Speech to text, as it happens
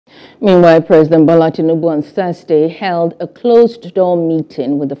Meanwhile, President Bola Tinubu on Thursday held a closed-door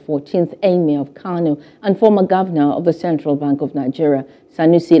meeting with the 14th Emir of Kano and former governor of the Central Bank of Nigeria,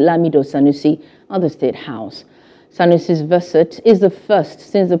 Sanusi Lamido Sanusi, at the State House. Sanusi's visit is the first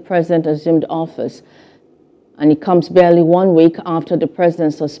since the president assumed office, and it comes barely 1 week after the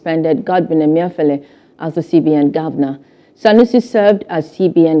president suspended Godwin Emefiele as the CBN governor. Sanusi served as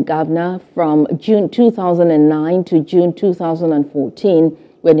CBN governor from June 2009 to June 2014,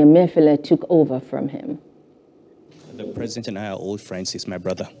 when Emefiele took over from him. The president and I are old friends. He's my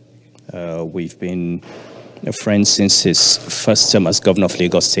brother. We've been friends since his first term as governor of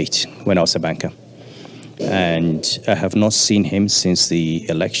Lagos State when I was a banker. And I have not seen him since the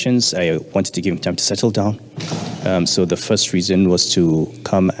elections. I wanted to give him time to settle down. So the first reason was to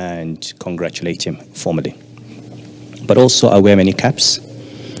come and congratulate him formally. But also I wear many caps.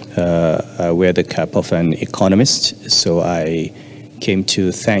 I wear the cap of an economist. So I came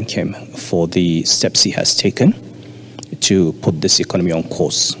to thank him for the steps he has taken to put this economy on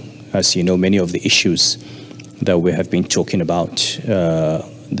course. As you know, many of the issues that we have been talking about,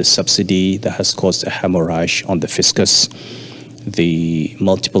 the subsidy that has caused a hemorrhage on the fiscus, the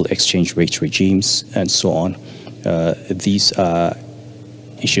multiple exchange rate regimes, and so on, these are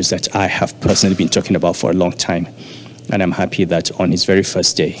issues that I have personally been talking about for a long time. And I'm happy that on his very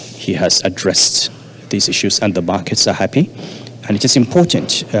first day, he has addressed these issues and the markets are happy. And it is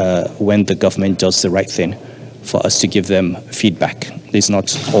important when the government does the right thing for us to give them feedback. It's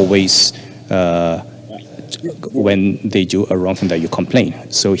not always when they do a wrong thing that you complain.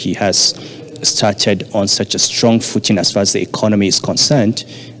 So he has started on such a strong footing as far as the economy is concerned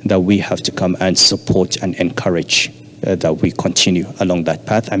that we have to come and support and encourage that we continue along that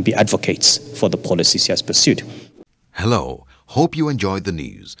path and be advocates for the policies he has pursued. Hello. Hope you enjoyed the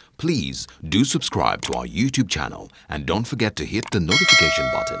news. Please do subscribe to our YouTube channel and don't forget to hit the notification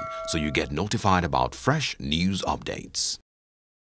button so you get notified about fresh news updates.